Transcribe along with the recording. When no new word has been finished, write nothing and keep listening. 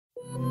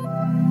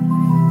If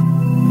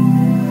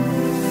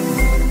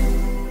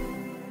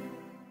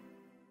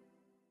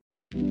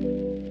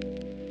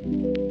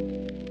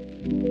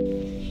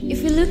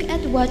you look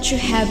at what you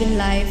have in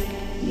life,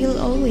 you'll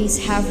always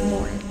have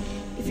more.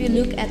 If you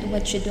look at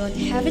what you don't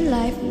have in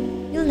life,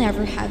 you'll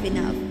never have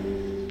enough.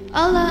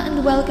 Hola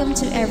and welcome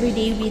to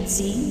Everyday with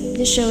Z,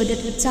 the show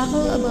that would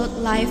tackle about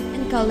life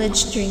and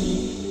college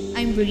journey.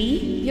 I'm Bree,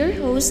 your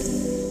host,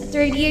 a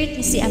third-year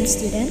TCM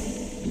student,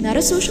 not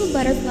a social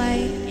butterfly,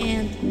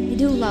 and I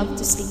do love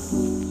to sleep.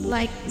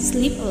 Like,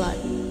 sleep a lot.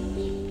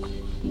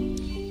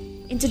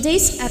 In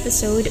today's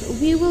episode,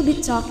 we will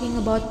be talking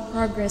about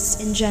progress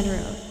in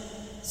general.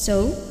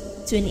 So,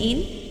 tune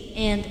in,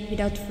 and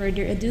without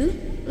further ado,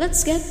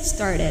 let's get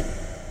started.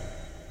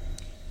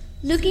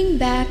 Looking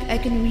back, I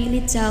can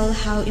really tell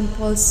how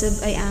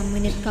impulsive I am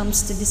when it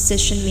comes to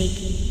decision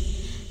making.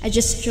 I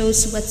just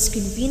chose what's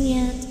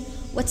convenient,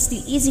 what's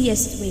the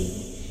easiest way.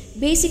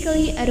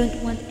 Basically, I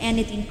don't want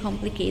anything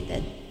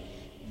complicated.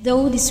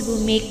 Though this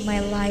will make my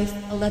life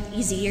a lot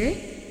easier,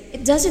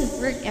 it doesn't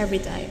work every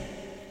time.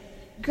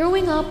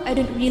 Growing up, I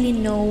don't really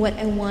know what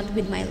I want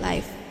with my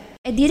life.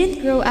 I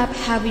didn't grow up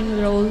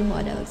having role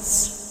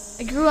models.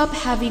 I grew up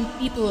having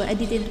people I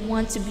didn't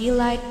want to be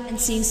like and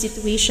seeing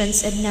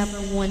situations I'd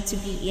never want to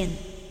be in.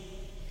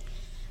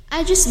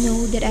 I just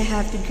know that I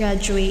have to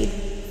graduate,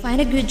 find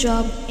a good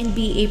job, and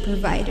be a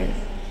provider.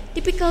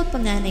 Typical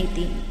panganay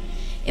thing.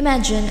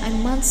 Imagine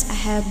I'm months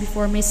ahead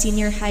before my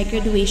senior high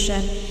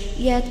graduation,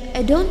 yet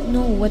I don't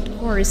know what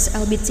course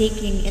I'll be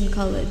taking in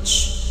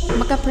college.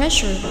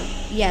 Maka-pressure,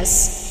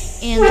 yes,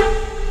 and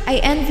I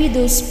envy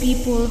those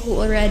people who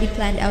already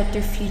planned out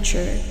their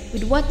future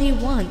with what they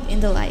want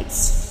and the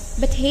likes.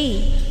 But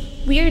hey,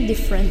 we are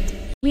different.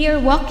 We are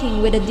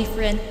walking with a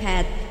different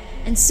path.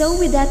 And so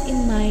with that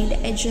in mind,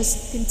 I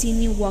just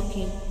continue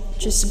walking.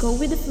 Just go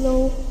with the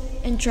flow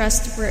and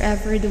trust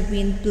wherever the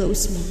wind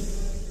blows me.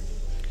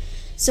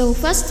 So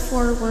fast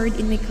forward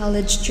in my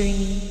college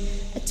journey,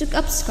 I took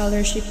up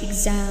scholarship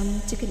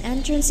exam, took an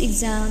entrance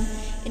exam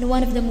in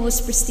one of the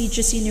most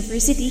prestigious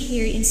university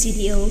here in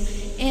CDO,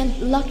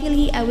 and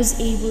luckily I was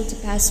able to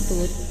pass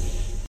both.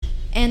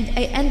 And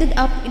I ended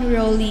up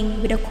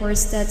enrolling with a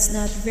course that's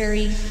not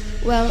very,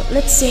 well,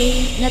 let's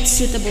say, not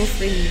suitable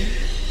for me.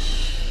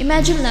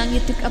 Imagine lang you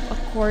took up a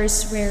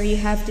course where you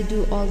have to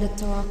do all the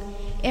talk.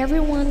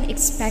 Everyone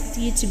expects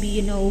you to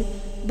be,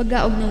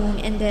 bagaog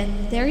noong, and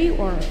then there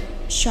you are,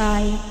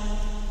 shy,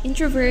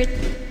 introvert,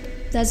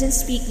 doesn't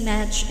speak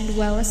much, and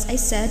well, as I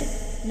said,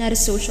 not a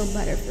social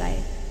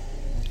butterfly.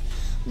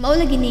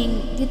 Maula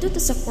gining, dito to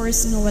sa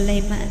course nga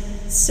walay man.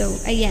 So,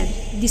 ayan,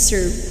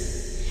 deserve.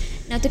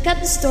 Now, to cut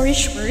the story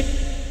short,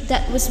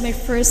 that was my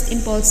first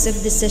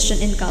impulsive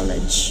decision in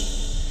college.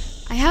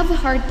 I have a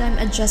hard time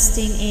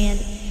adjusting and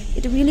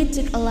it really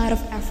took a lot of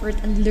effort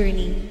and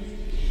learning.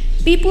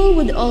 People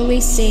would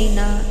always say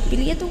na,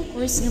 pili itong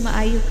course nga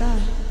maayo ka,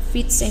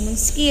 fit sa imong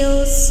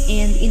skills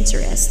and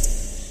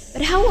interest.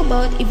 But how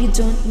about if you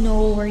don't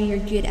know where you're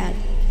good at?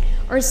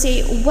 Or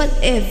say, what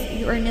if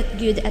you are not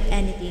good at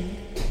anything?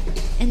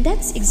 And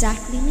that's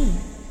exactly me.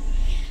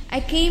 I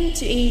came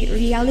to a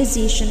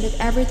realization that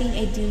everything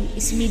I do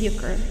is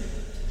mediocre.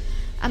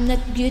 I'm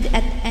not good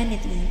at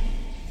anything.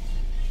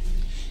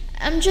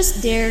 I'm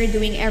just there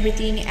doing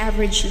everything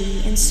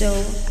averagely, and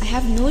so I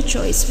have no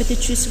choice but to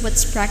choose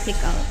what's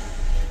practical.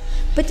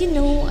 But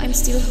I'm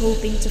still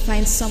hoping to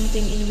find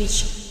something in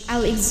which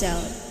I'll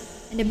excel,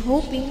 and I'm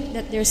hoping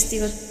that there's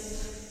still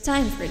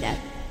time for that.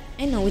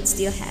 I know it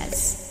still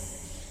has.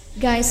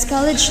 Guys,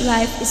 college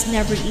life is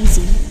never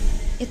easy.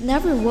 It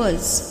never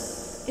was.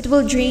 It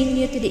will drain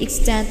you to the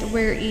extent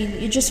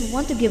wherein you just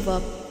want to give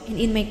up. And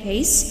in my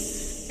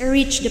case, I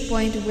reached the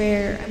point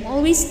where I'm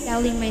always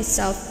telling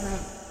myself na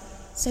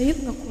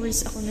sayop nga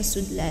course ako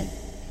nasudlan.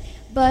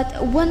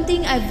 But one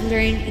thing I've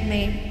learned in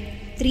my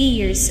 3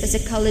 years as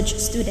a college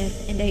student,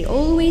 and I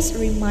always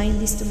remind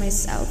this to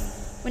myself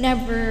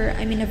whenever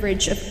I'm in a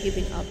verge of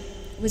giving up,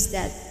 was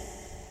that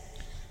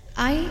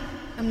I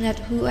am not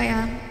who I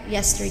am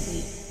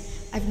yesterday.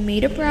 I've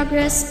made a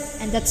progress,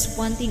 and that's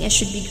one thing I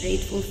should be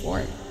grateful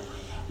for.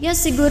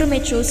 Yes, siguro my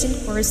chosen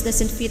course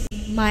doesn't fit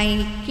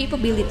my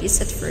capabilities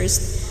at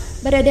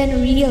first, but I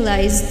then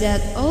realized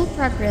that all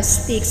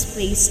progress takes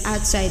place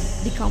outside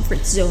the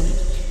comfort zone.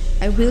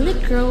 I will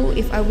not grow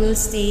if I will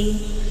stay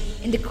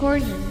in the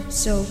corner.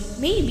 So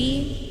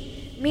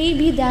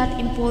maybe that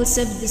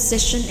impulsive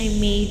decision I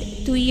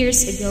made 2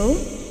 years ago,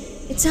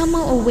 it's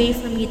somehow a way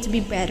for me to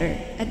be better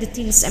at the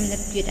things I'm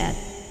not good at.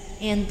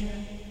 And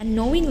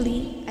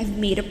unknowingly, I've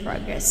made a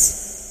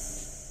progress.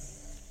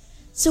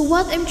 So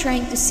what I'm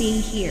trying to say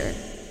here,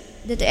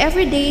 that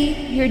every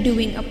day you're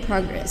doing a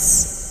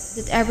progress,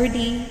 that every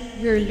day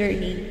you're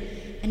learning,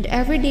 and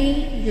every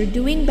day you're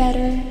doing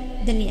better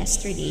than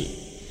yesterday.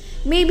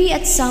 Maybe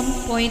at some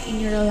point in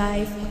your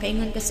life,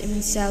 makaingon ka sa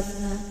imong self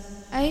na,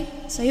 ay,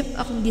 sayop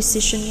akong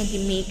decision nga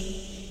gi-make,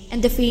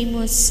 and the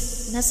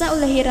famous, nasa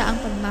ulahira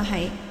ang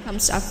pagmahay,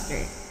 comes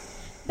after.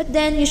 But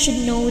then you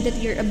should know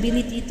that your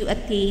ability to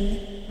attain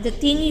the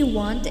thing you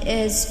want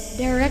is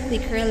directly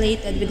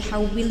correlated with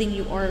how willing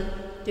you are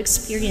to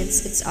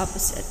experience its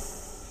opposite.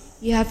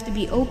 You have to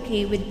be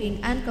okay with being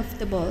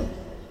uncomfortable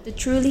to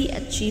truly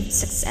achieve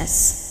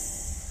success.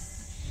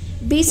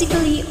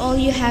 Basically, all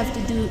you have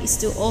to do is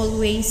to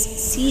always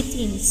see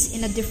things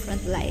in a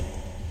different light.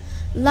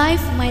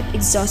 Life might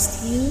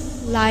exhaust you,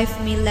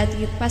 life may let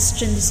you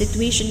question the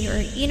situation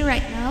you're in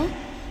right now,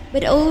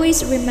 but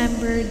always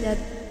remember that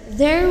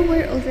there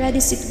were already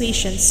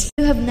situations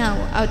you have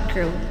now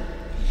outgrown.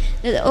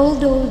 That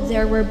although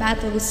there were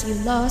battles you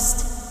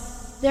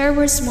lost, there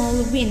were small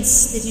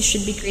wins that you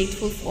should be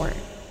grateful for.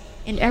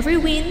 And every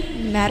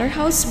win, no matter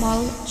how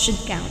small, should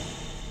count.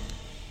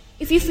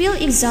 If you feel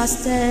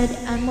exhausted,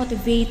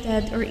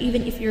 unmotivated, or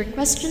even if you're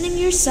questioning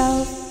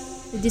yourself,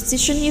 the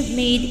decision you've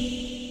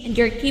made, and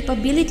your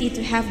capability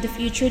to have the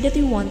future that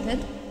you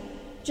wanted,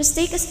 just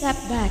take a step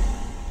back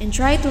and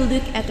try to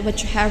look at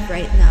what you have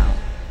right now.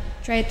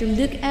 Try to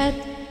look at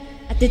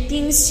the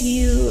things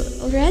you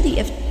already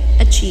have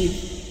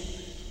achieved.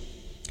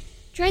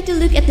 Try to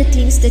look at the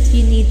things that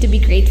you need to be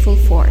grateful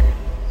for.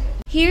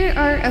 Here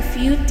are a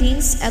few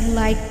things I'd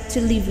like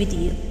to leave with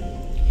you.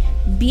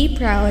 Be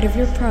proud of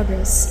your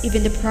progress,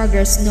 even the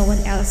progress no one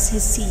else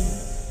has seen.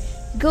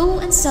 Go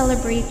and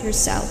celebrate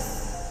yourself.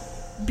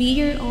 Be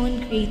your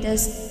own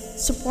greatest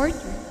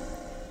supporter.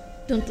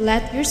 Don't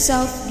let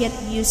yourself get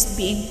used to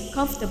being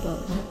comfortable.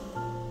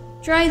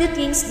 Try the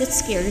things that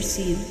scares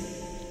you.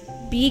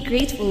 Be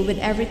grateful with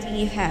everything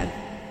you have,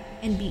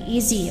 and be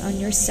easy on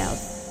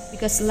yourself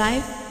because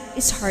life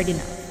is hard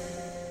enough.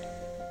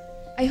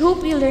 I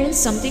hope you learned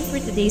something for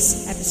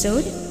today's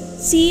episode.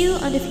 See you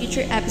on the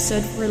future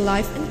episode for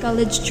Life and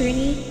College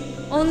Journey,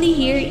 only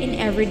here in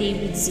Everyday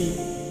with Z.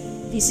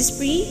 This is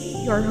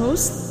Pri, your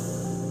host.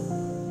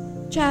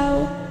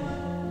 Ciao!